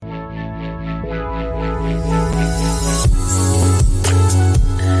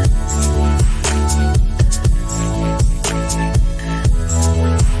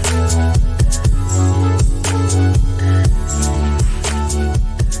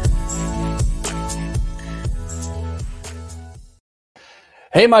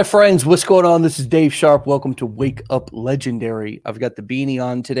Hey, my friends, what's going on? This is Dave Sharp. Welcome to Wake Up Legendary. I've got the beanie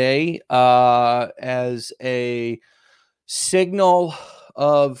on today as a signal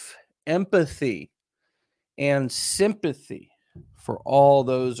of empathy and sympathy for all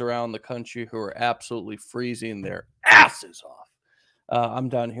those around the country who are absolutely freezing their asses off. I'm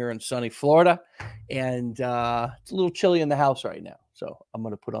down here in sunny Florida, and it's a little chilly in the house right now. So I'm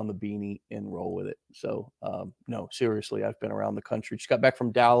going to put on the beanie and roll with it. So, no, seriously, I've been around the country. Just got back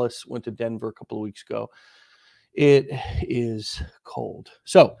from Dallas, went to Denver a couple of weeks ago. It is cold.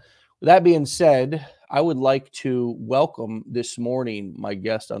 So, with that being said, I would like to welcome this morning my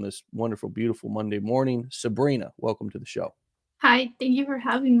guest on this wonderful, beautiful Monday morning, Sabrina. Welcome to the show. Hi, thank you for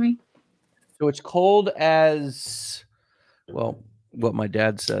having me. So it's cold as well. What my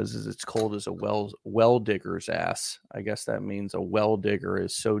dad says is it's cold as a well digger's ass. I guess that means a well digger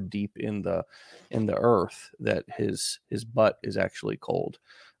is so deep in the earth that his butt is actually cold.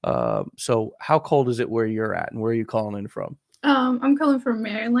 So how cold is it where you're at, and where are you calling in from? I'm calling from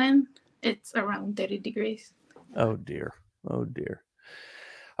Maryland. It's around 30 degrees. Oh dear. Oh dear.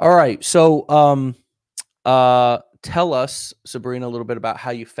 All right. So tell us, Sabrina, a little bit about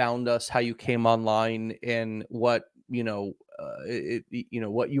how you found us, how you came online, and what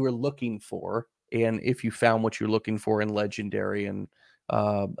what you were looking for, and if you found what you're looking for in Legendary, and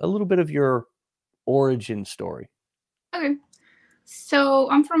a little bit of your origin story. Okay, so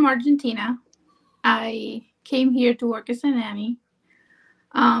I'm from Argentina. I came here to work as a nanny.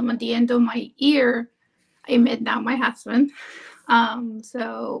 At the end of my year, I met now my husband.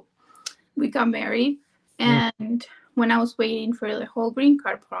 So we got married, and when I was waiting for the whole green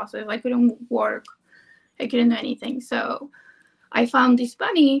card process, I couldn't work. I couldn't do anything. So I found this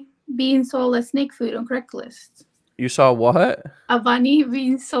bunny being sold as snake food on Craigslist. You saw what? A bunny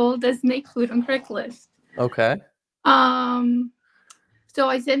being sold as snake food on Craigslist. Okay. Um, so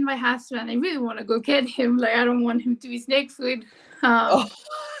I said to my husband, I really want to go get him. Like, I don't want him to be snake food. Oh,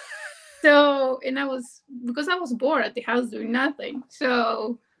 So, and because I was bored at the house doing nothing.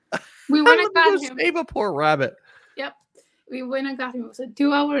 So we went and let me got go him. save a poor rabbit. Yep. We went and got him. It was a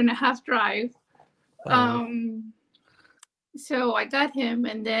 2.5 hour drive. So I got him,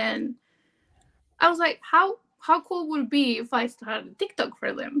 and then I was like, how cool would it be if I started TikTok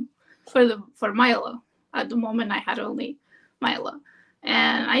for them, for Milo? At the moment, I had only Milo,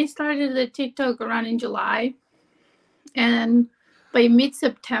 and I started the TikTok around in July, and by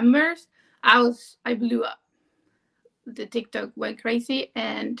mid-September, I blew up. The TikTok went crazy,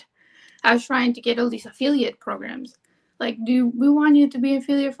 and I was trying to get all these affiliate programs. Like, do we want you to be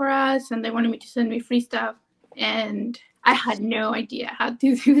affiliate for us? And they wanted me to send me free stuff, and I had no idea how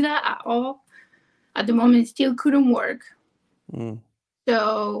to do that at all. At the moment, it still couldn't work.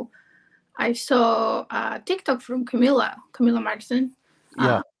 So I saw TikTok from Camilla Markson.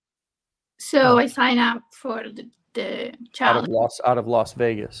 Yeah. So I signed up for the challenge. Out of Las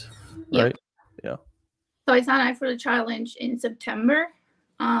Vegas, right? Yep. Yeah. So I signed up for the challenge in September,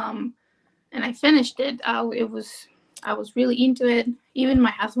 and I finished it. I was really into it. Even my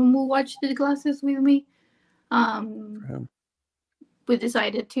husband will watch the classes with me. We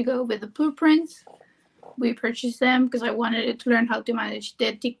decided to go with the blueprints. We purchased them because I wanted it to learn how to manage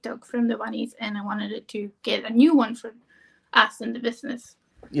the TikTok from the bunnies, and I wanted it to get a new one for us in the business.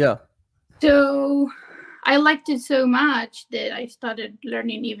 Yeah. So I liked it so much that I started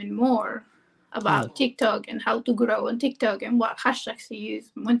learning even more about TikTok and how to grow on TikTok and what hashtags to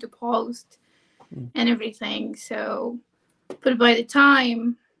use, when to post, and everything. So, but by the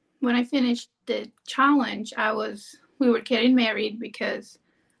time when I finished the challenge, we were getting married because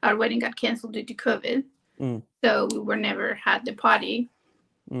our wedding got canceled due to COVID. So we were never had the party.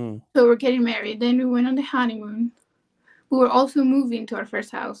 So we're getting married. Then we went on the honeymoon. We were also moving to our first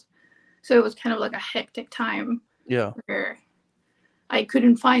house. So it was kind of like a hectic time. Yeah. Where I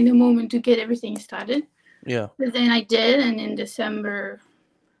couldn't find the moment to get everything started. Yeah. But then I did. And in December,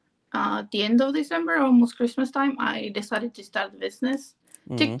 at the end of December, almost Christmas time, I decided to start the business.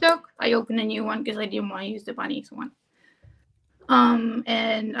 TikTok. I opened a new one because I didn't want to use the bunnies one.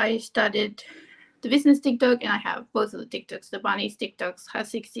 And I started the business TikTok, and I have both of the TikToks. The bunnies TikToks has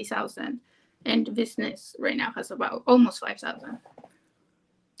 60,000, and the business right now has about almost 5,000.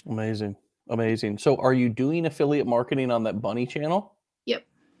 Amazing. So are you doing affiliate marketing on that bunny channel? Yep.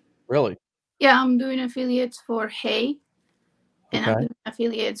 Really? Yeah, I'm doing affiliates for Hay, and I'm doing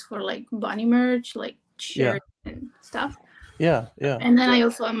affiliates for like bunny merch, like shirts and stuff. Yeah. And then I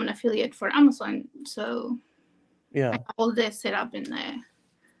also am an affiliate for Amazon, so I have all this set up in the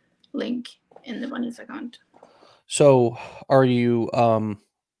link in the bunnies account. So are you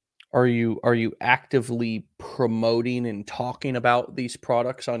Are you actively promoting and talking about these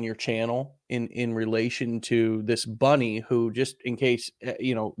products on your channel in relation to this bunny who, just in case,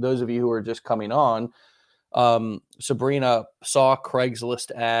 those of you who are just coming on, Sabrina saw a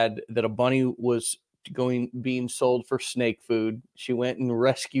Craigslist ad that a bunny was being sold for snake food. She went and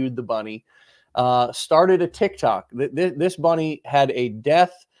rescued the bunny, started a TikTok. This bunny had a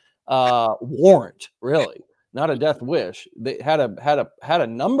death warrant, really, not a death wish. They had a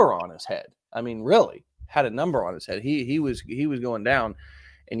number on his head. I mean, really had a number on his head. He was going down,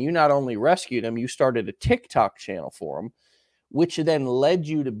 and you not only rescued him, you started a TikTok channel for him, which then led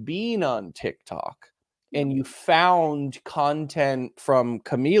you to being on TikTok. And you found content from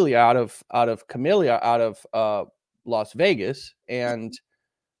Camellia out of Las Vegas, and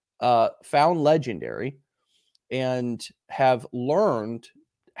found Legendary, and have learned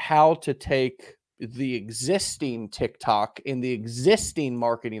how to take the existing TikTok and the existing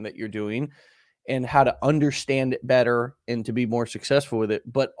marketing that you're doing and how to understand it better and to be more successful with it,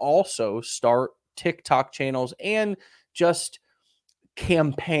 but also start TikTok channels and just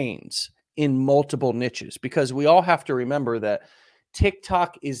campaigns in multiple niches, because we all have to remember that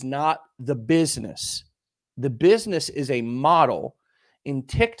TikTok is not the business. The business is a model, and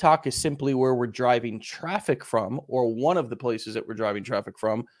TikTok is simply where we're driving traffic from, or one of the places that we're driving traffic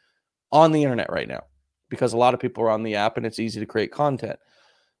from on the internet right now, because a lot of people are on the app and it's easy to create content.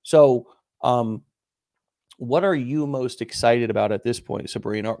 So, what are you most excited about at this point,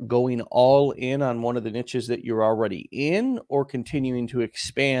 Sabrina? Going all in on one of the niches that you're already in, or continuing to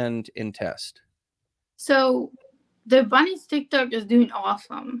expand and test? So the bunny's TikTok is doing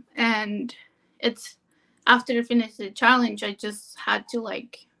awesome, and it's after I finished the challenge, I just had to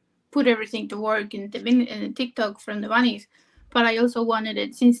put everything to work in the TikTok from the bunnies. But I also wanted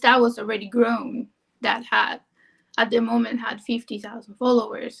it, since that was already grown, that had at the moment had 50,000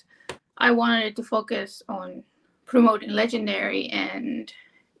 followers. I wanted to focus on promoting Legendary, and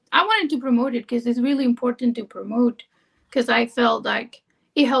I wanted to promote it because it's really important to promote, because I felt like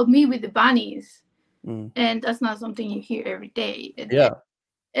it helped me with the bunnies, and that's not something you hear every day.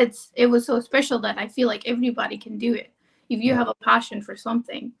 It was so special that I feel like everybody can do it. If you have a passion for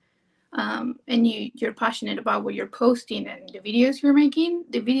something, and you're passionate about what you're posting and the videos you're making,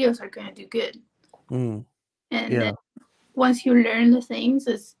 the videos are going to do good. And then once you learn the things,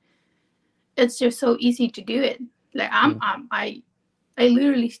 it's just so easy to do it. Like I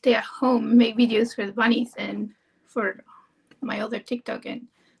literally stay at home, make videos for the bunnies and for my other TikTok, and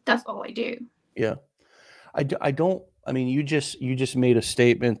that's all I do. Yeah. I mean, you just made a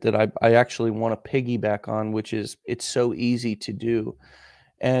statement that I actually want to piggyback on, which is it's so easy to do.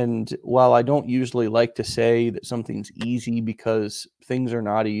 And while I don't usually like to say that something's easy, because things are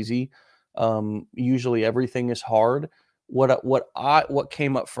not easy, usually everything is hard. What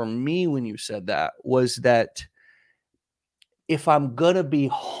came up for me when you said that was that if I'm going to be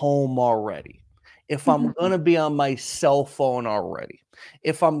home already, if I'm going to be on my cell phone already,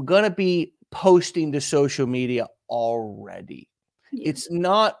 if I'm going to be posting to social media already, it's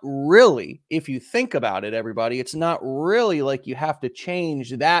not really, if you think about it, everybody, it's not really like you have to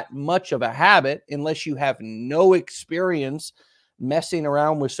change that much of a habit unless you have no experience messing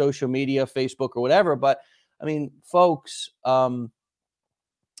around with social media, Facebook or whatever. But I mean, folks,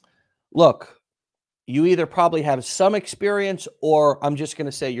 look, you either probably have some experience, or I'm just going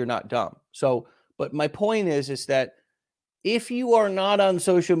to say you're not dumb. So, but my point is that if you are not on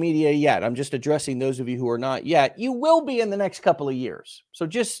social media yet, I'm just addressing those of you who are not yet, you will be in the next couple of years. So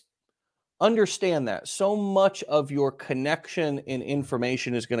just understand that so much of your connection and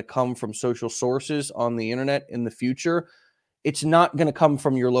information is going to come from social sources on the internet in the future. It's not going to come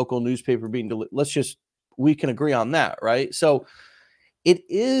from your local newspaper being delivered. We can agree on that, right? So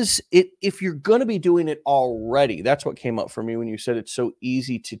if you're going to be doing it already, that's what came up for me when you said it's so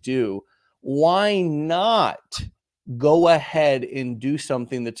easy to do. Why not go ahead and do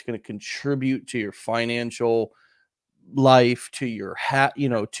something that's going to contribute to your financial life, to your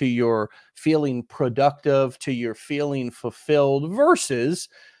to your feeling productive, to your feeling fulfilled, versus,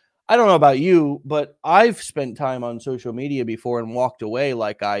 I don't know about you, but I've spent time on social media before and walked away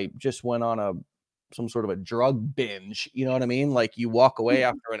like I just went on some sort of a drug binge. You know what I mean? Like you walk away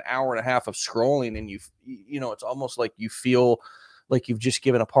after an hour and a half of scrolling, and it's almost like you feel like you've just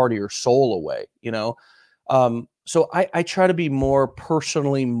given a part of your soul away, So I try to be more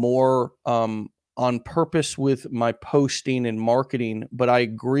personally, more on purpose with my posting and marketing, but I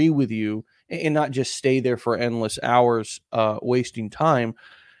agree with you, and not just stay there for endless hours, wasting time.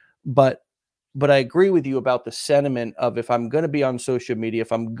 But I agree with you about the sentiment of, if I'm going to be on social media,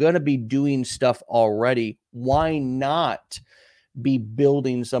 if I'm going to be doing stuff already, why not be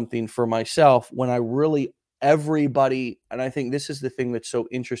building something for myself when I really everybody, and I think this is the thing that's so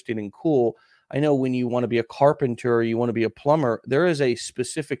interesting and cool. I know when you want to be a carpenter or you want to be a plumber, there is a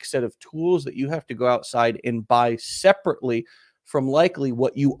specific set of tools that you have to go outside and buy separately from likely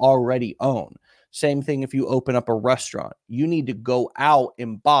what you already own. Same thing if you open up a restaurant. You need to go out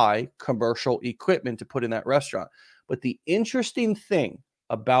and buy commercial equipment to put in that restaurant. But the interesting thing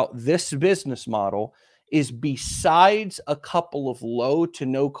about this business model is besides a couple of low to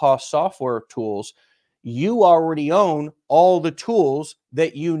no cost software tools, you already own all the tools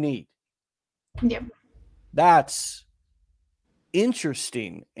that you need. Yep. That's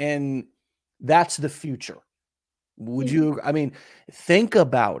interesting. And that's the future. Would you, I mean, think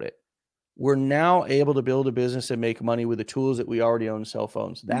about it. We're now able to build a business and make money with the tools that we already own, cell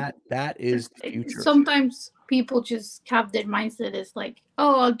phones. That is the future. Sometimes people just have their mindset is like,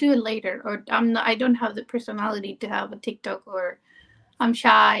 oh, I'll do it later, or I don't have the personality to have a TikTok, or I'm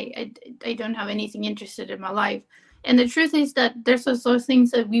shy. I don't have anything interested in my life. And the truth is that there's also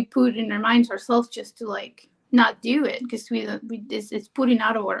things that we put in our minds ourselves just to like not do it because it's putting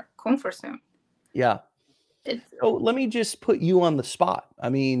out of our comfort zone. Yeah. So let me just put you on the spot. I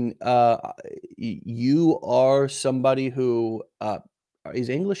mean, you are somebody who is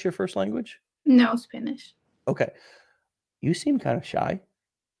English your first language? No, Spanish. Okay. You seem kind of shy.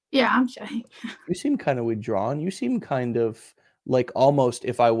 Yeah, I'm shy. You seem kind of withdrawn. You seem kind of like almost,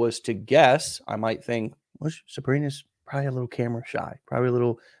 if I was to guess, I might think, well, Sabrina's probably a little camera shy, probably a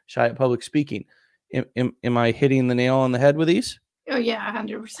little shy at public speaking. Am I hitting the nail on the head with these? Oh, yeah,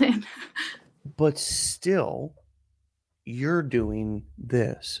 100%. But still, you're doing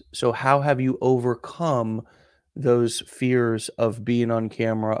this. So how have you overcome those fears of being on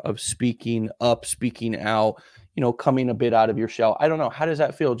camera, of speaking up, speaking out, coming a bit out of your shell? I don't know. How does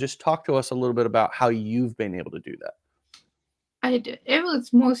that feel? Just talk to us a little bit about how you've been able to do that. It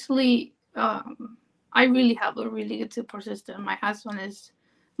was mostly, I really have a really good support system. My husband is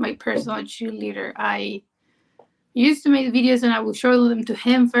my personal cheerleader. I used to make videos and I would show them to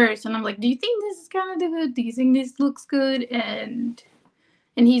him first. And I'm like, do you think this is kind of good? Do you think this looks good? And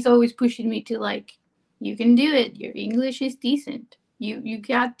he's always pushing me to like, you can do it. Your English is decent. You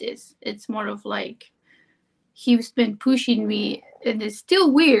got this. It's more of like, he's been pushing me, and it's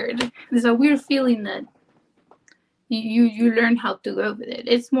still weird. There's a weird feeling that you learn how to go with it.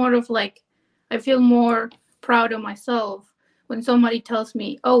 It's more of like, I feel more proud of myself when somebody tells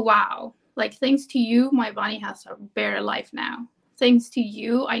me, oh, wow, like, thanks to you, my bunny has a better life now. Thanks to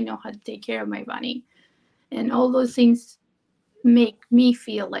you, I know how to take care of my bunny. And all those things make me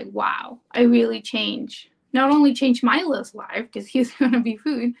feel like, wow, I really not only change Milo's life because he's going to be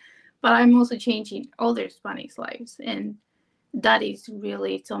food, but I'm also changing other bunnies' lives. And that is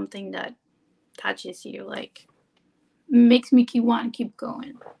really something that touches you, like, makes me want to keep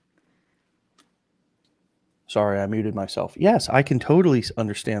going. Sorry, I muted myself. Yes, I can totally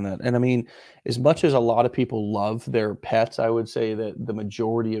understand that. And I mean, as much as a lot of people love their pets, I would say that the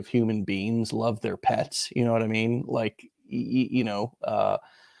majority of human beings love their pets. You know what I mean? Like, I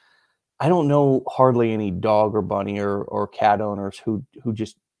don't know hardly any dog or bunny or cat owners who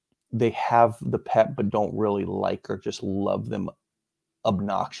just, they have the pet but don't really like or just love them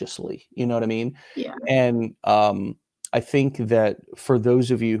obnoxiously. You know what I mean? Yeah. And I think that for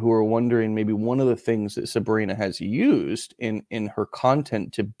those of you who are wondering, maybe one of the things that Sabrina has used in her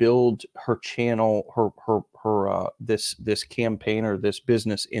content to build her channel, her this campaign or this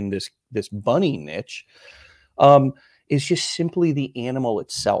business in this bunny niche, is just simply the animal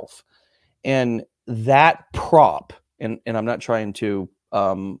itself. And that prop, and I'm not trying to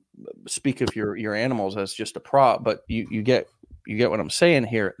speak of your animals as just a prop, but you get what I'm saying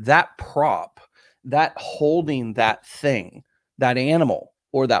here. That prop, that holding that thing, that animal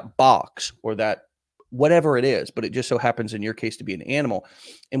or that box or that whatever it is, but it just so happens in your case to be an animal.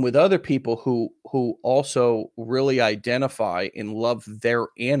 And with other people who also really identify and love their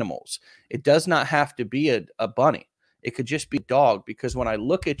animals, it does not have to be a bunny. It could just be a dog, because when I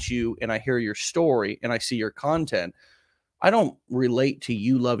look at you and I hear your story and I see your content, I don't relate to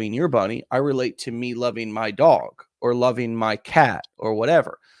you loving your bunny. I relate to me loving my dog or loving my cat or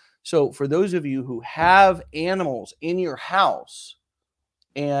whatever. So for those of you who have animals in your house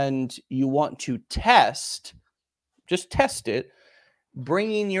and you want to just test it,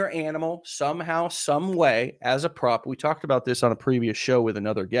 bringing your animal somehow, some way as a prop. We talked about this on a previous show with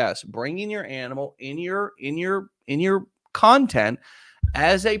another guest, bringing your animal in your content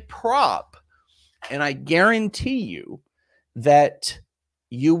as a prop. And I guarantee you that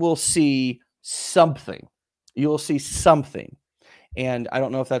you will see something. You will see something. And I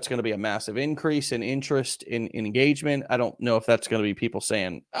don't know if that's going to be a massive increase in interest in engagement. I don't know if that's going to be people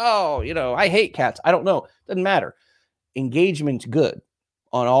saying, oh, I hate cats. I don't know. Doesn't matter. Engagement's good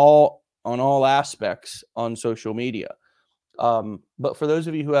on all aspects on social media. But for those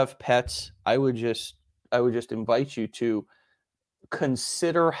of you who have pets, I would just invite you to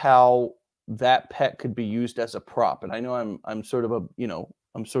consider how that pet could be used as a prop. And I know I'm sort of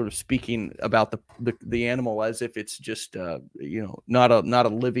I'm sort of speaking about the animal as if it's just not a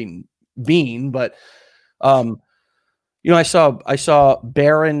living being, but I saw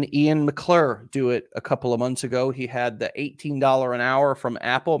Baron Ian McClure do it a couple of months ago. He had the $18 an hour from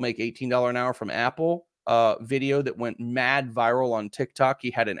Apple, make $18 an hour from Apple video that went mad viral on TikTok.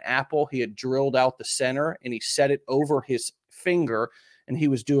 He had an apple, he had drilled out the center and he set it over his finger and he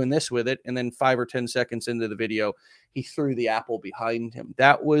was doing this with it. And then 5 or 10 seconds into the video, he threw the apple behind him.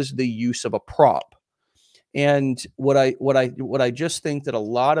 That was the use of a prop. And what I just think that a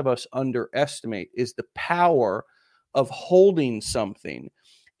lot of us underestimate is the power of holding something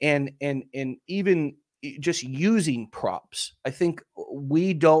and even just using props. I think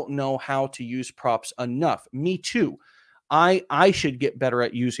we don't know how to use props enough. Me too. I should get better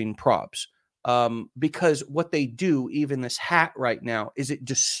at using props because what they do, even this hat right now, is it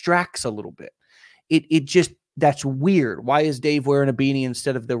distracts a little bit. It just, that's weird. Why is Dave wearing a beanie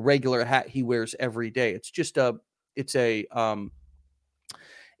instead of the regular hat he wears every day?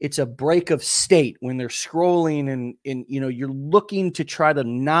 It's a break of state when they're scrolling and you're looking to try to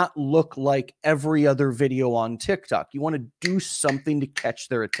not look like every other video on TikTok. You want to do something to catch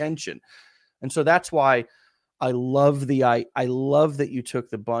their attention. And so that's why I love that you took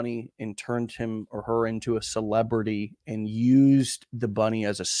the bunny and turned him or her into a celebrity and used the bunny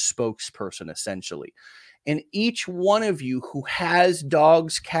as a spokesperson, essentially. And each one of you who has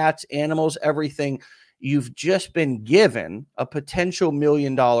dogs, cats, animals, everything, you've just been given a potential $1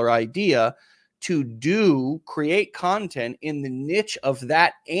 million idea to create content in the niche of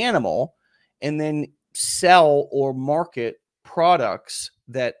that animal and then sell or market products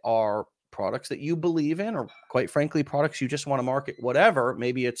that are products that you believe in, or quite frankly, products you just want to market, whatever.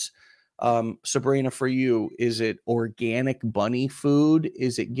 Maybe it's Sabrina, for you, is it organic bunny food?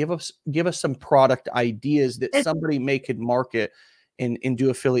 Is it give us some product ideas that somebody could market and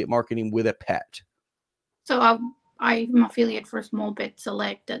do affiliate marketing with a pet? So I'm affiliate for Small Pet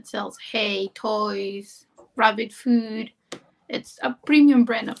Select that sells hay, toys, rabbit food. It's a premium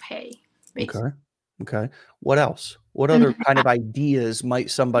brand of hay, basically. Okay. What else? What other kind of ideas might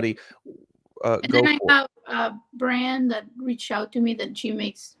somebody and then I have a brand that reached out to me that she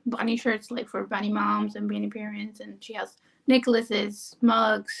makes bunny shirts, like for bunny moms and bunny parents, and she has necklaces,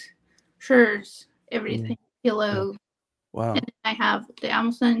 mugs, shirts, everything, pillows. Wow. And then I have the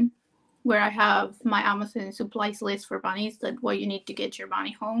Amazon, where I have my Amazon supplies list for bunnies, that what you need to get your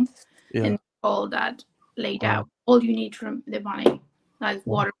bunny home, and all that laid out. All you need from the bunny, like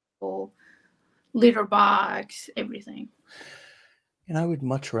water bowl, litter box, everything. And I would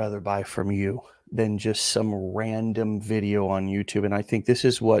much rather buy from you than just some random video on YouTube. And I think this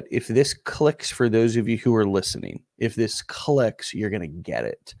is what, if this clicks for those of you who are listening, if this clicks, you're going to get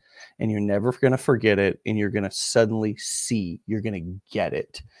it. And you're never going to forget it. And you're going to suddenly see, you're going to get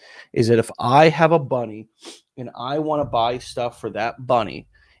it. Is that if I have a bunny and I want to buy stuff for that bunny,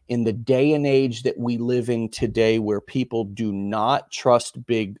 in the day and age that we live in today, where people do not trust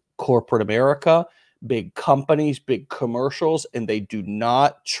big corporate America, big companies, big commercials, and they do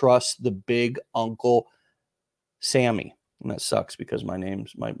not trust the big Uncle Sammy. And that sucks because my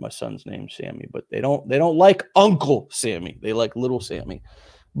son's name's Sammy, but they don't like Uncle Sammy. They like Little Sammy.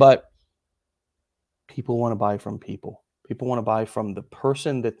 But people want to buy from people. People want to buy from the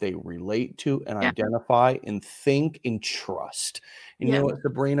person that they relate to and identify and think and trust. And you know what,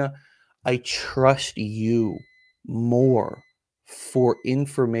 Sabrina? I trust you more for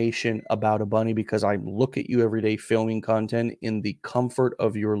information about a bunny because I look at you every day filming content in the comfort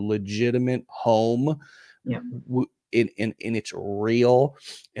of your legitimate home. And it's real.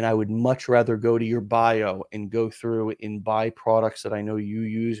 And I would much rather go to your bio and go through and buy products that I know you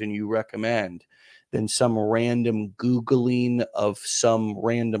use and you recommend than some random Googling of some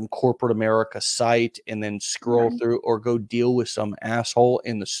random corporate America site and then scroll through, or go deal with some asshole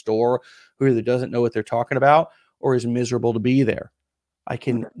in the store who either doesn't know what they're talking about or is miserable to be there. I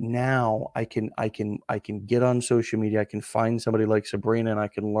can get on social media. I can find somebody like Sabrina and I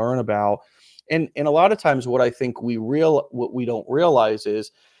can learn about, and a lot of times what I think what we don't realize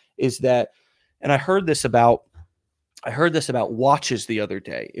is that, and I heard this about watches the other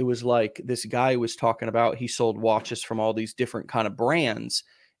day. It was like this guy was talking about, he sold watches from all these different kind of brands.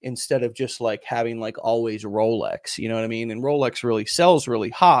 instead of just like having like always Rolex, you know what I mean? And Rolex really sells really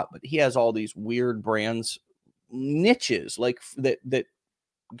hot, but he has all these weird brands, niches like that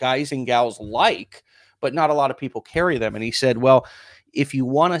guys and gals like, but not a lot of people carry them. And he said, well, if you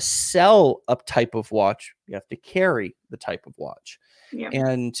want to sell a type of watch, you have to carry the type of watch. Yeah.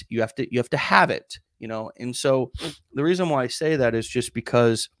 And you have to have it, you know. And so the reason why I say that is just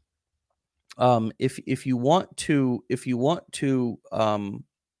because if you want to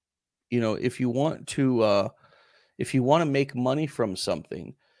make money from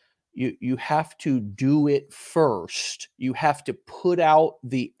something, you have to do it first. You have to put out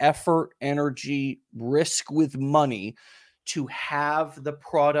the effort, energy, risk with money to have the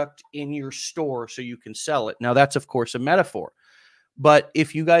product in your store so you can sell it. Now, that's, of course, a metaphor. But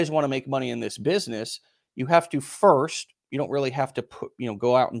if you guys want to make money in this business, you have to first, you don't really have to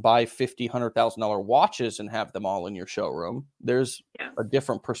go out and buy $50,000, $100,000 watches and have them all in your showroom. There's a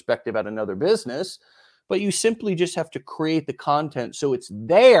different perspective at another business. But you simply just have to create the content so it's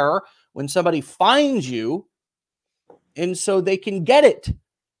there when somebody finds you, and so they can get it.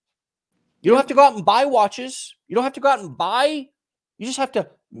 You don't have to go out and buy watches. You don't have to go out and buy. You just have to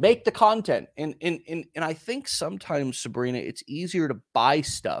make the content. And I think sometimes, Sabrina, it's easier to buy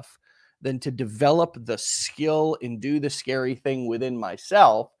stuff than to develop the skill and do the scary thing within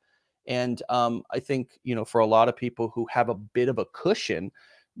myself. And I think, for a lot of people who have a bit of a cushion,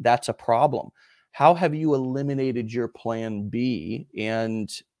 that's a problem. How have you eliminated your plan B and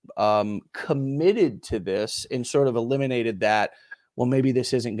committed to this and sort of eliminated that, well, maybe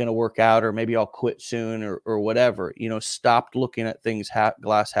this isn't going to work out, or maybe I'll quit soon, or whatever, stopped looking at things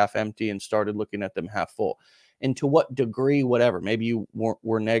glass half empty and started looking at them half full? And to what degree, whatever, maybe you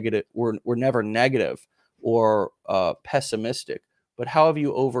were negative, were never negative or pessimistic, but how have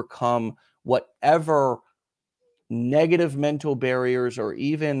you overcome whatever negative mental barriers, or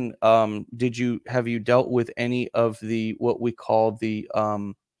even have you dealt with any of the what we call the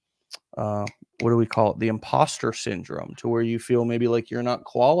the imposter syndrome, to where you feel maybe like you're not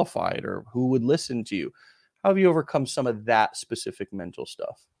qualified, or who would listen to you? How have you overcome some of that specific mental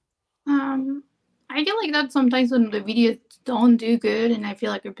stuff? I feel like that sometimes when the videos don't do good, and I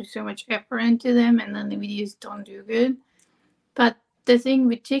feel like I put so much effort into them, and then the videos don't do good. But the thing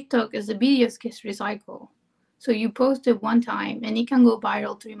with TikTok is the videos get recycled. So you post it one time and it can go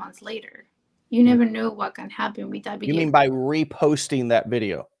viral 3 months later. You never know what can happen with that video. You mean by reposting that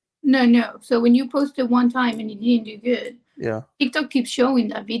video? No. So when you post it one time and it didn't do good, TikTok keeps showing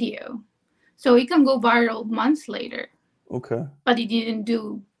that video. So it can go viral months later. Okay. But it didn't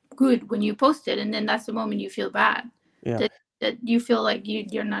do good when you post it. And then that's the moment you feel bad. Yeah. That you feel like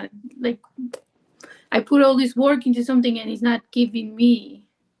you're not, like, I put all this work into something and it's not giving me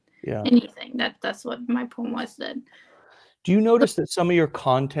anything. That's what my point was. That do you notice that some of your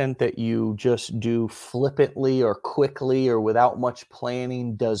content that you just do flippantly or quickly or without much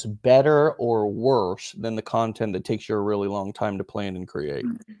planning does better or worse than the content that takes you a really long time to plan and create?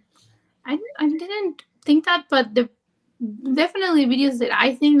 I didn't think that, but definitely videos that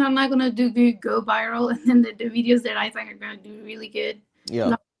I think I'm not gonna do good go viral, and then the videos that I think are gonna do really good,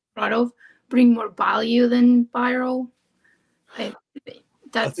 not proud of, bring more value than viral.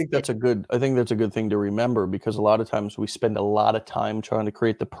 I think that's a good thing to remember, because a lot of times we spend a lot of time trying to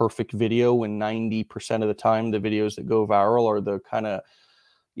create the perfect video, when 90% of the time the videos that go viral are the kind of,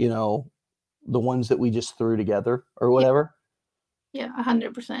 the ones that we just threw together or whatever. Yeah,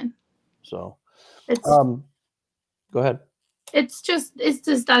 100%. So, go ahead. It's just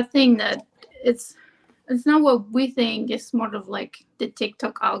that thing that it's not what we think. It's more of like the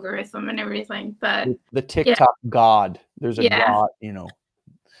TikTok algorithm and everything. But the TikTok God, there's a God,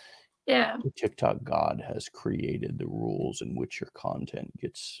 Yeah. The TikTok God has created the rules in which your content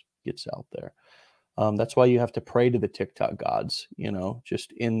gets out there. That's why you have to pray to the TikTok gods,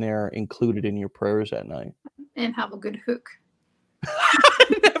 just in there, included in your prayers at night. And have a good hook.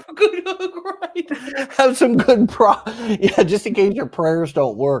 Have a good hook, right? Have some good just in case your prayers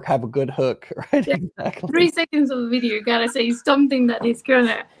don't work, have a good hook, right? Yeah. Exactly. 3 seconds of the video, you gotta say something that is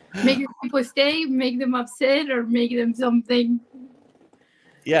gonna make people stay, make them upset, or make them something.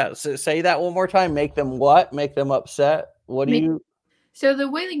 Yeah, so say that one more time. Make them what? Make them upset? What do you... So the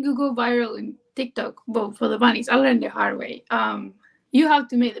way that you go viral in TikTok, well, for the bunnies, I learned the hard way. You have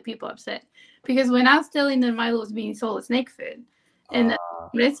to make the people upset. Because when I was telling them Milo was being sold as snake food and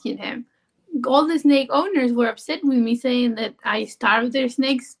rescued him, all the snake owners were upset with me, saying that I starved their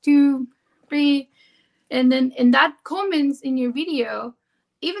snakes to free. And then in that comments in your video,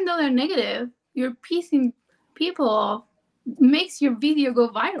 even though they're negative, you're pissing people off makes your video go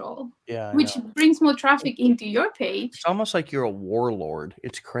viral, Yeah, I which know. brings more traffic into your It's page. almost like you're a warlord.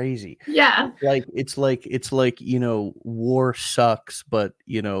 It's crazy. Yeah. It's like, war sucks, but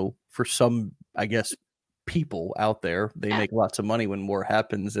for some, I guess, people out there, they Yeah. make lots of money when war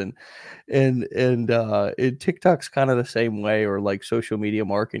happens. And TikTok's kind of the same way, or like social media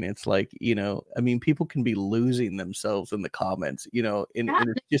marketing. It's like, I mean, people can be losing themselves in the comments, and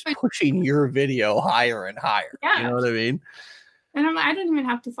it's just Yeah. pushing your video higher and higher. You know Yeah. what I mean? And I'm like, I don't even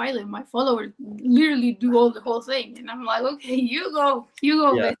have to file it. My followers literally do all the whole thing. And I'm like, okay, you go, Yeah.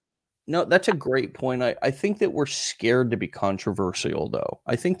 bitch. No, that's a great point. I think that we're scared to be controversial, though.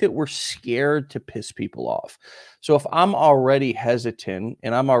 I think that we're scared to piss people off. So if I'm already hesitant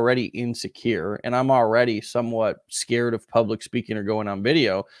and I'm already insecure and I'm already somewhat scared of public speaking or going on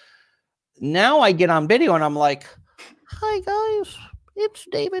video, now I get on video and I'm like, hi guys, it's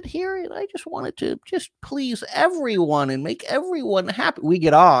David here, and I just wanted to just please everyone and make everyone happy. We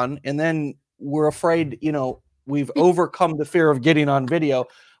get on, and then we're afraid, we've overcome the fear of getting on video,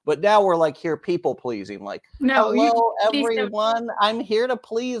 but now we're like here people pleasing, like, No, you hello please them. everyone, I'm here to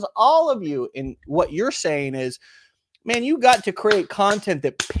please all of you. And what you're saying is, man, you got to create content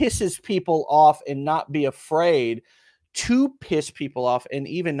that pisses people off and not be afraid to piss people off, and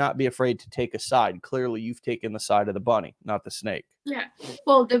even not be afraid to take a side. Clearly, you've taken the side of the bunny, not the snake. Yeah.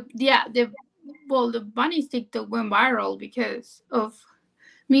 Well, the bunny stick that went viral because of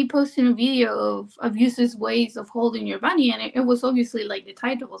me posting a video of abusive ways of holding your bunny, and it was obviously like the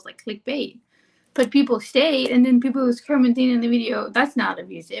title was like clickbait. But people stayed, and then people was commenting in the video, that's not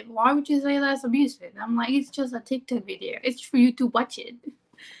abusive. Why would you say that's abusive? I'm like, it's just a TikTok video. It's for you to watch it.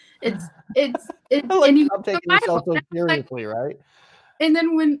 It's Like, and you stop go taking yourself viral. so Like, seriously, right? and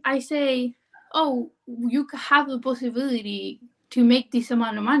then when I say, oh, you have the possibility to make this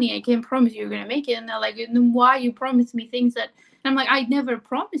amount of money, I can't promise you're gonna make it. And they're like, and then why you promise me things that? And I'm like, I never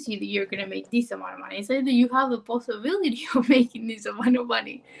promise you that you're gonna make this amount of money. I said that you have the possibility of making this amount of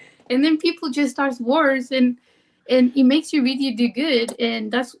money, and then people just start wars, and it makes your video do good,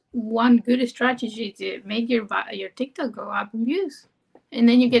 and that's one good strategy to make your TikTok go up in views, and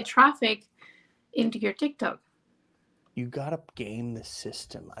then you get traffic into your TikTok. You got to game the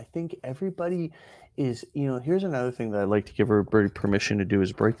system. I think everybody is, here's another thing that I'd like to give everybody permission to do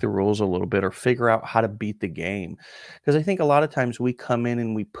is break the rules a little bit, or figure out how to beat the game. Because I think a lot of times we come in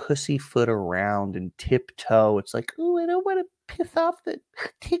and we pussyfoot around and tiptoe. It's like, oh, I don't want to piss off the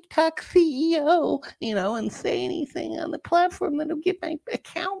TikTok CEO, and say anything on the platform that'll get my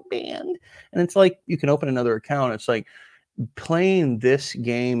account banned. And it's like, you can open another account. It's like, playing this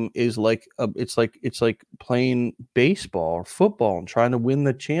game is like it's like playing baseball or football and trying to win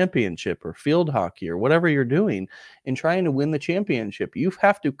the championship, or field hockey, or whatever you're doing, and trying to win the championship. You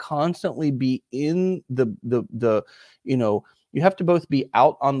have to constantly be in the you have to both be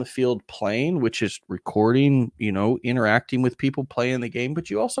out on the field playing, which is recording, interacting with people playing the game, but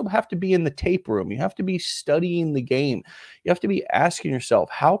you also have to be in the tape room. You have to be studying the game. You have to be asking yourself,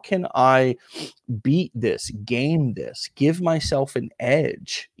 how can I beat this, game this, give myself an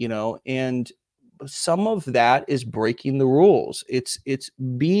edge, and some of that is breaking the rules. It's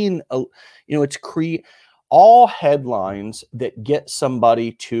being it's all headlines that get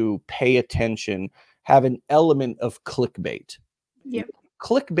somebody to pay attention have an element of clickbait. Yep.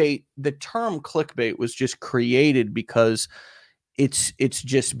 Clickbait, the term clickbait was just created because it's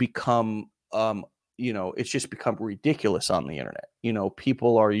just become it's just become ridiculous on the internet.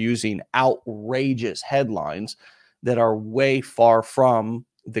 People are using outrageous headlines that are way far from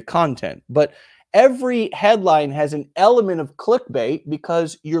the content. But every headline has an element of clickbait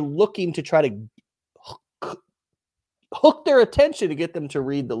because you're looking to try to hook their attention to get them to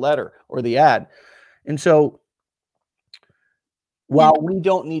read the letter or the ad. And so while we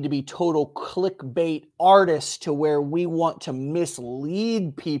don't need to be total clickbait artists to where we want to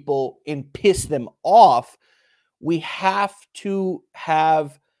mislead people and piss them off, we have to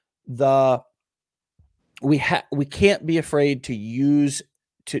have we can't be afraid to use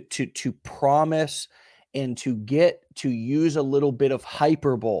to promise, and to use a little bit of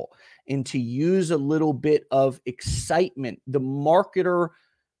hyperbole, and to use a little bit of excitement. The marketer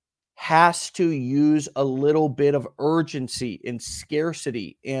has to use a little bit of urgency and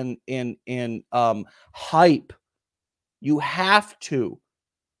scarcity and hype. You have to,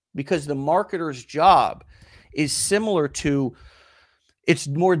 because the marketer's job is similar to, it's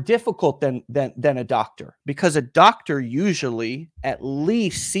more difficult than a doctor, because a doctor usually at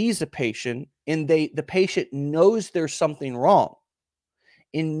least sees a patient and the patient knows there's something wrong.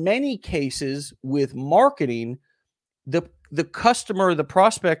 In many cases with marketing, the customer, the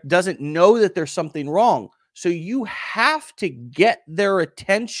prospect doesn't know that there's something wrong. So you have to get their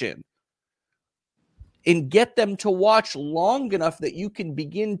attention and get them to watch long enough that you can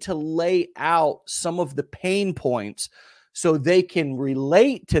begin to lay out some of the pain points so they can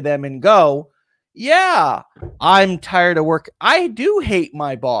relate to them and go, yeah, I'm tired of work. I do hate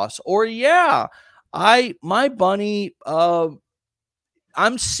my boss. Or yeah, my bunny,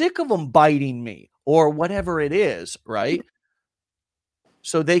 I'm sick of them biting me, or whatever it is, right?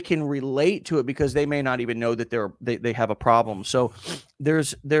 So they can relate to it, because they may not even know that they have a problem. So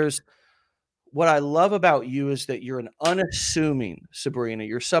there's what I love about you is that you're an unassuming Sabrina.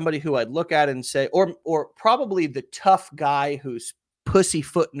 You're somebody who I'd look at and say, or probably the tough guy who's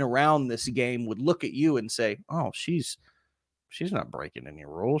pussyfooting around this game would look at you and say, oh, she's not breaking any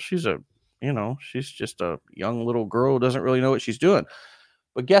rules. She's just a young little girl who doesn't really know what she's doing.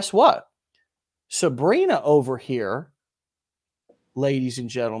 But guess what? Sabrina over here, ladies and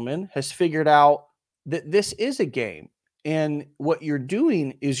gentlemen, has figured out that this is a game. And what you're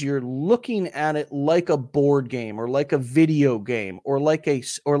doing is you're looking at it like a board game, or like a video game, or like a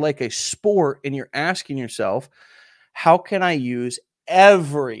sport, and you're asking yourself, how can I use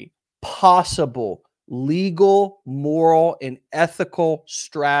every possible legal, moral, and ethical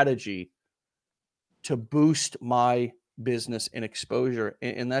strategy to boost my business and exposure?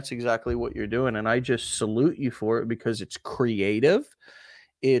 And that's exactly what you're doing. And I just salute you for it, because it's creative.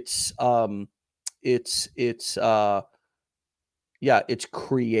 It's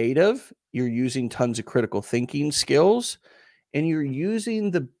creative. You're using tons of critical thinking skills, and you're using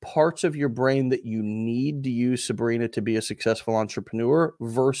the parts of your brain that you need to use, Sabrina, to be a successful entrepreneur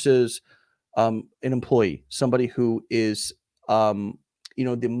versus an employee, somebody who is, the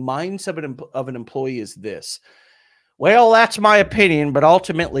mindset of an employee is this. Well, that's my opinion, but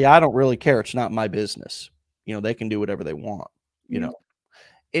ultimately I don't really care. It's not my business. They can do whatever they want,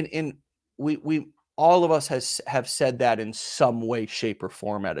 and we all of us have said that in some way, shape, or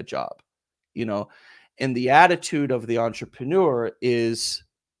form at a job, and the attitude of the entrepreneur is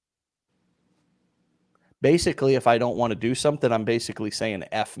basically, if I don't want to do something, I'm basically saying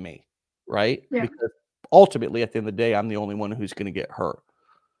F me, right? Yeah. Because ultimately, at the end of the day, I'm the only one who's going to get hurt.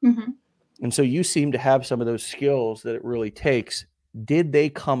 Mm-hmm. And so you seem to have some of those skills that it really takes. Did they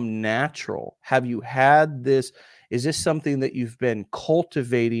come natural? Have you had this? Is this something that you've been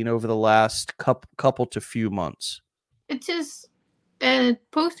cultivating over the last couple to few months? It's just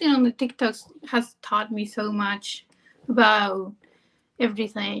posting on the TikToks has taught me so much about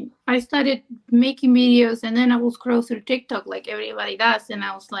everything. I started making videos, and then I will scroll through TikTok like everybody does, and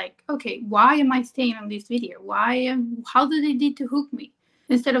I was like, okay, why am I staying on this video? How did they need to hook me?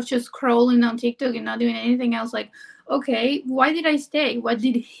 Instead of just scrolling on TikTok and not doing anything else, like, okay, why did I stay? What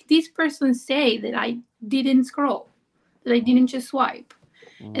did this person say that I didn't scroll, that I didn't just swipe?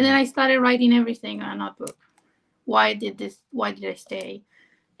 And then I started writing everything on a notebook. Why did I stay?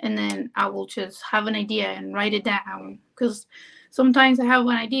 And then I will just have an idea and write it down, because sometimes I have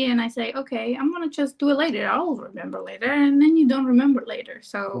one idea and I say, okay, I'm going to just do it later. I'll remember later. And then you don't remember later.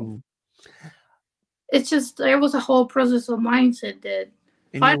 So it's just, there was a whole process of mindset that.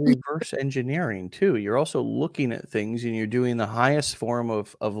 And you're reverse engineering too. You're also looking at things, and you're doing the highest form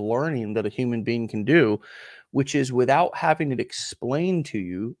of learning that a human being can do, which is, without having it explained to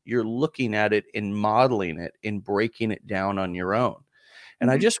you, you're looking at it and modeling it and breaking it down on your own. And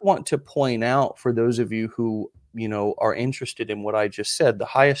I just want to point out, for those of you who, are interested in what I just said, the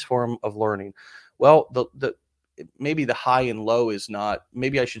highest form of learning. Well, the maybe the high and low is not,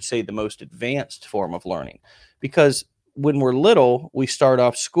 maybe I should say the most advanced form of learning, because when we're little, we start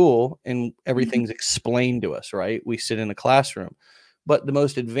off school and everything's explained to us, right? We sit in a classroom. But the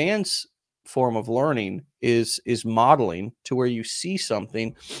most advanced form of learning is modeling, to where you see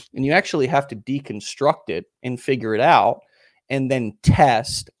something and you actually have to deconstruct it and figure it out, and then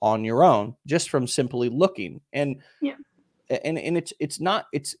test on your own, just from simply looking. And it's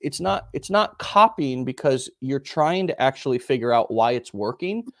not copying, because you're trying to actually figure out why it's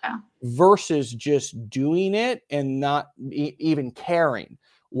working, versus just doing it and not even caring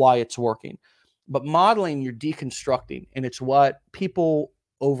why it's working. But modeling, you're deconstructing, and it's what people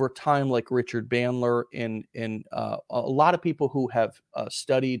over time, like Richard Bandler and a lot of people who have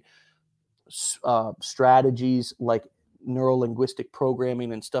studied strategies like neuro-linguistic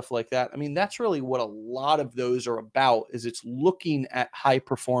programming and stuff like that. I mean, that's really what a lot of those are about, is it's looking at high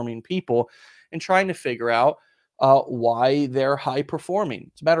performing people and trying to figure out why they're high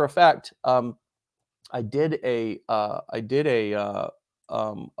performing. As a matter of fact, I did a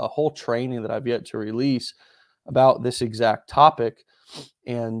whole training that I've yet to release about this exact topic,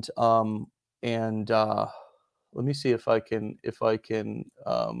 and let me see if I can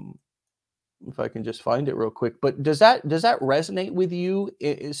if I can just find it real quick. But does that resonate with you,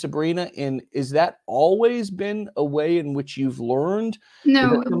 Sabrina? And is that always been a way in which you've learned? Is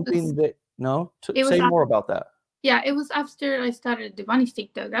No, that something that it was say more about that? Yeah, it was after I started the bunny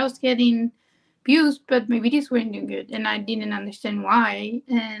TikTok. I was getting views, but my videos weren't doing good, and I didn't understand why.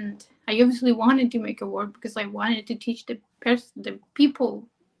 And I obviously wanted to make it work because I wanted to teach the people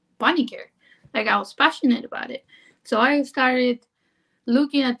bunny care. Like, I was passionate about it. So I started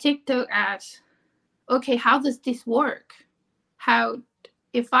looking at TikTok as, okay, how does this work? How,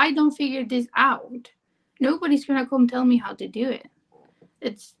 if I don't figure this out, nobody's gonna come tell me how to do it.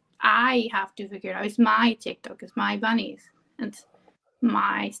 It's I have to figure it out. It's my TikTok, it's my bunnies, it's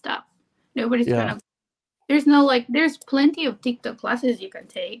my stuff. Nobody's Yeah. gonna. There's plenty of TikTok classes you can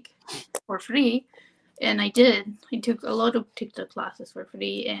take for free, and I did. I took a lot of TikTok classes for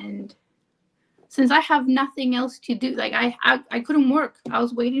free, and since I have nothing else to do, like I couldn't work. I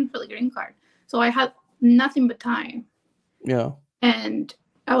was waiting for the green card, so I had nothing but time. Yeah. And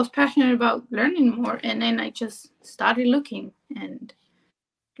I was passionate about learning more, and then I just started looking and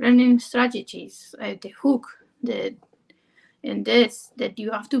learning strategies, the hook, that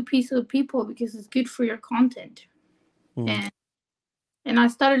you have to appease other people because it's good for your content. And I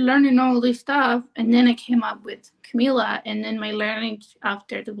started learning all this stuff, and then I came up with Camila, and then my learning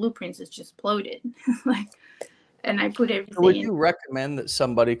after the blueprints is just exploded. Like, and I put everything So would in. you recommend that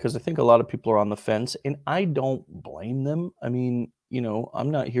somebody, because I think a lot of people are on the fence, and I don't blame them. I mean, I'm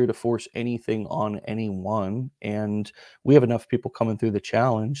not here to force anything on anyone, and we have enough people coming through the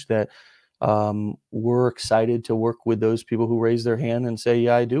challenge that we're excited to work with those people who raise their hand and say,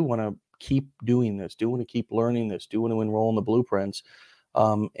 yeah, I do want to keep doing this, do want to keep learning this, do want to enroll in the blueprints.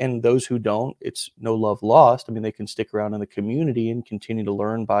 And those who don't, it's no love lost. I mean, they can stick around in the community and continue to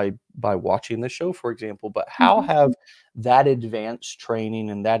learn by watching the show, for example. But how have that advanced training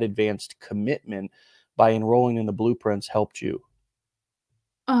and that advanced commitment by enrolling in the blueprints helped you?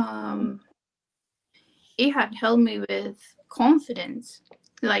 It had helped me with confidence.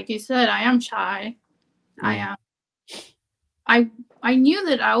 Like you said, I am shy. I knew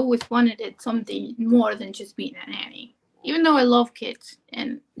that I always wanted it something more than just being a nanny. Even though I love kids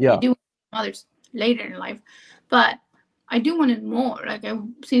and I do others later in life, but I do want it more. Like,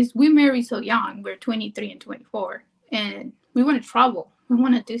 since we married so young, we're 23 and 24, and we want to travel. We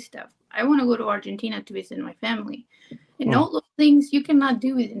want to do stuff. I want to go to Argentina to visit my family, and all those things you cannot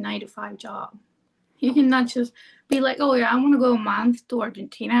do with a 9-to-5 job. You cannot just be like, oh yeah, I want to go a month to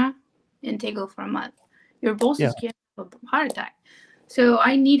Argentina and take off for a month. Your boss is getting a heart attack. So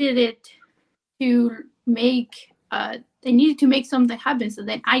I needed it to make something happen, so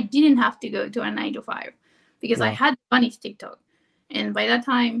that I didn't have to go to a 9-to-5, because I had Bunny's TikTok, and by that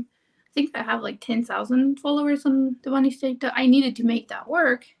time, I think I have like 10,000 followers on the Bunny's TikTok. I needed to make that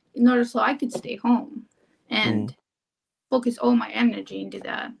work in order so I could stay home and focus all my energy into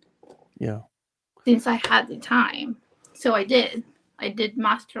that. Yeah. Since I had the time, so I did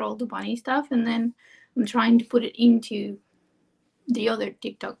master all the Bunny stuff, and then I'm trying to put it into the other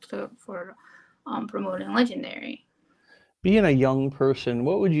TikTok for promoting Legendary. Being a young person,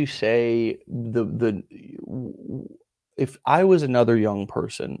 what would you say if I was another young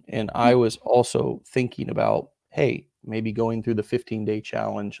person and I was also thinking about, hey, maybe going through the 15-day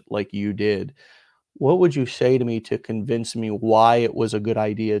challenge like you did, what would you say to me to convince me why it was a good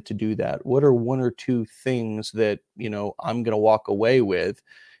idea to do that? What are one or two things that, I'm going to walk away with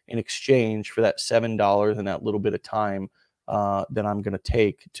in exchange for that $7 and that little bit of time that I'm going to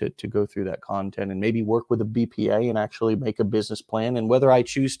take to go through that content, and maybe work with a BPA and actually make a business plan? And whether I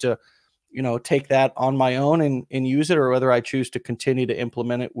choose to, take that on my own and use it, or whether I choose to continue to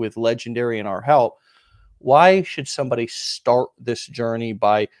implement it with Legendary and our help, why should somebody start this journey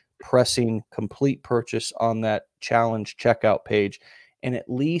by pressing complete purchase on that challenge checkout page and at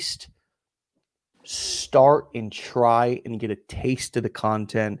least start and try and get a taste of the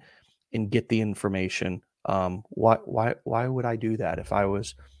content and get the information? Why would I do that if I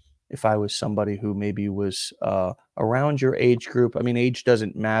was somebody who maybe was around your age group? I mean, age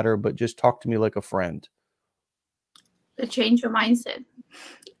doesn't matter, but just talk to me like a friend. To change your mindset.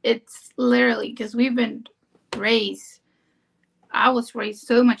 It's literally because we've been raised. I was raised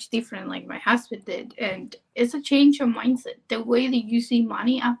so much different, like my husband did, and it's a change of mindset. The way that you see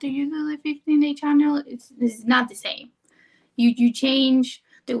money after you do the 15-day channel, it's not the same. You change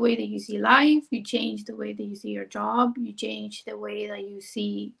the way that you see life. You change the way that you see your job. You change the way that you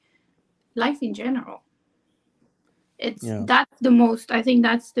see life in general. That's the most. I think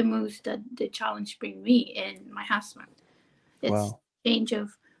that's the most that the challenge bring me and my husband. It's change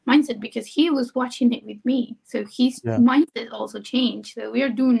of mindset because he was watching it with me. So his mindset also changed. So we are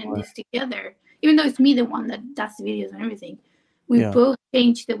doing this together. Even though it's me the one that does the videos and everything, we both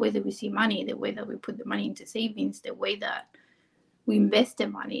changed the way that we see money, the way that we put the money into savings, the way that we invest the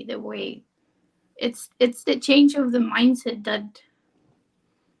money, the way it's the change of the mindset that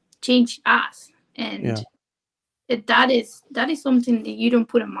changed us. And that is something that you don't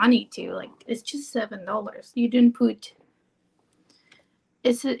put a money to. Like, it's just $7. You didn't put.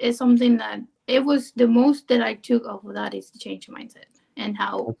 It's something that it was the most that I took off of that is to change mindset and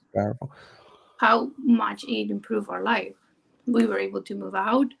how much it improved our life. We were able to move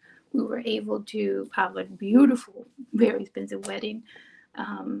out. We were able to have a beautiful, very expensive wedding,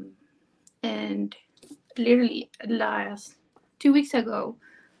 and literally last 2 weeks ago,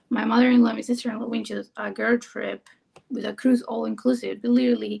 my mother-in-law and my sister-in-law went to a girl trip with a cruise all inclusive. We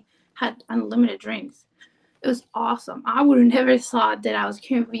literally had unlimited drinks. It was awesome. I would have never thought that I was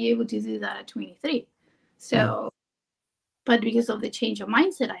going to be able to do that at 23. So, but because of the change of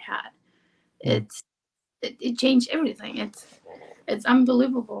mindset I had, it changed everything. It's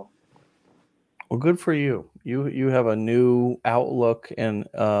unbelievable. Well, good for you. You have a new outlook and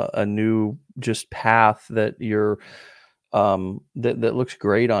a new just path that you're that looks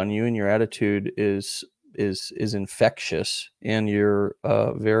great on you, and your attitude is infectious, and you're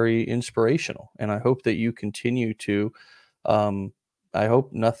very inspirational. And I hope that you continue to. I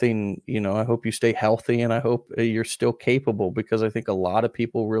hope nothing, I hope you stay healthy, and I hope you're still capable, because I think a lot of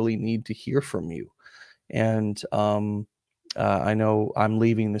people really need to hear from you. And I know I'm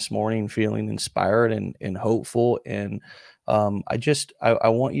leaving this morning feeling inspired and hopeful. And I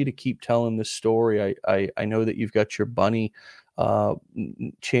want you to keep telling this story. I know that you've got your bunny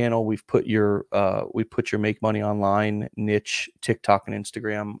channel. We put your Make Money Online niche TikTok and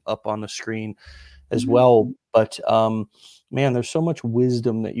Instagram up on the screen as well. But man, there's so much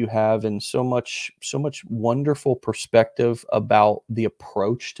wisdom that you have, and so much wonderful perspective about the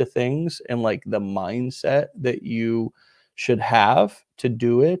approach to things, and like the mindset that you should have to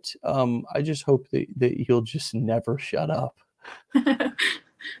do it. I just hope that you'll just never shut up.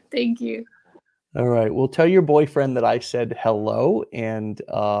 Thank you. All right. Well, tell your boyfriend that I said hello, and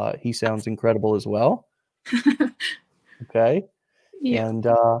he sounds incredible as well. Okay. Yeah.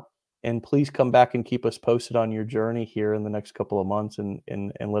 And please come back and keep us posted on your journey here in the next couple of months, and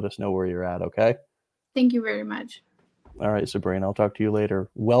let us know where you're at. Okay. Thank you very much. All right, Sabrina, I'll talk to you later.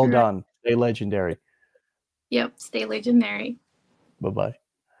 Well done. Stay legendary. Yep. Stay legendary. Bye-bye.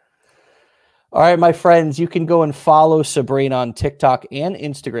 All right, my friends, you can go and follow Sabrina on TikTok and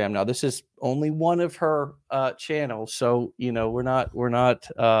Instagram. Now, this is only one of her channels, so we're not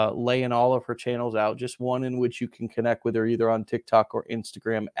laying all of her channels out. Just one in which you can connect with her either on TikTok or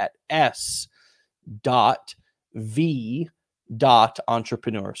Instagram at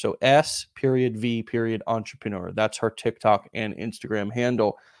s.v.entrepreneur. So S.V.entrepreneur. That's her TikTok and Instagram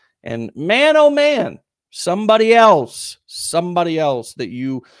handle. And man, oh man, somebody else that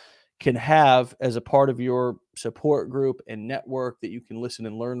you can have as a part of your support group and network that you can listen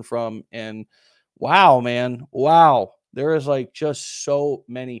and learn from. And wow, man, there is like just so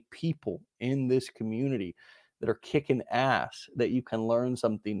many people in this community that are kicking ass that you can learn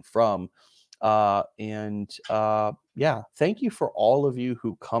something from. Thank you for all of you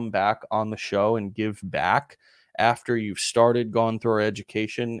who come back on the show and give back after you've gone through our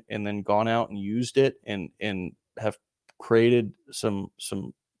education, and then gone out and used it and have created some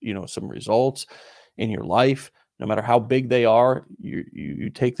results in your life. No matter how big they are, you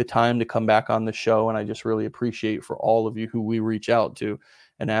take the time to come back on the show. And I just really appreciate for all of you who we reach out to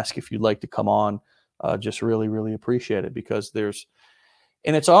and ask if you'd like to come on. Just really, really appreciate it, because it's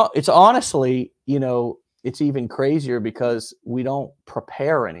honestly, it's even crazier because we don't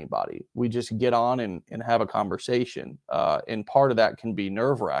prepare anybody. We just get on and have a conversation. And part of that can be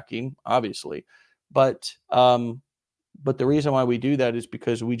nerve-wracking, obviously, but the reason why we do that is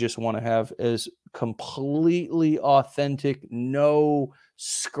because we just want to have as completely authentic, no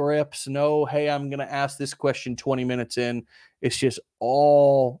scripts, no, hey, I'm going to ask this question 20 minutes in. It's just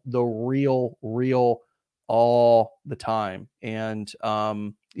all the real all the time. And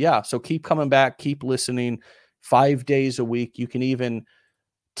so keep coming back, keep listening 5 days a week. You can even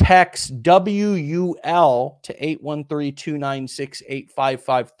text WUL to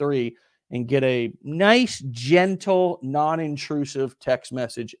 813-296-8553 and get a nice, gentle, non-intrusive text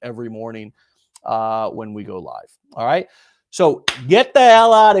message every morning when we go live. All right. So get the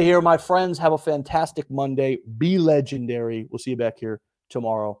hell out of here, my friends. Have a fantastic Monday. Be legendary. We'll see you back here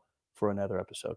tomorrow for another episode.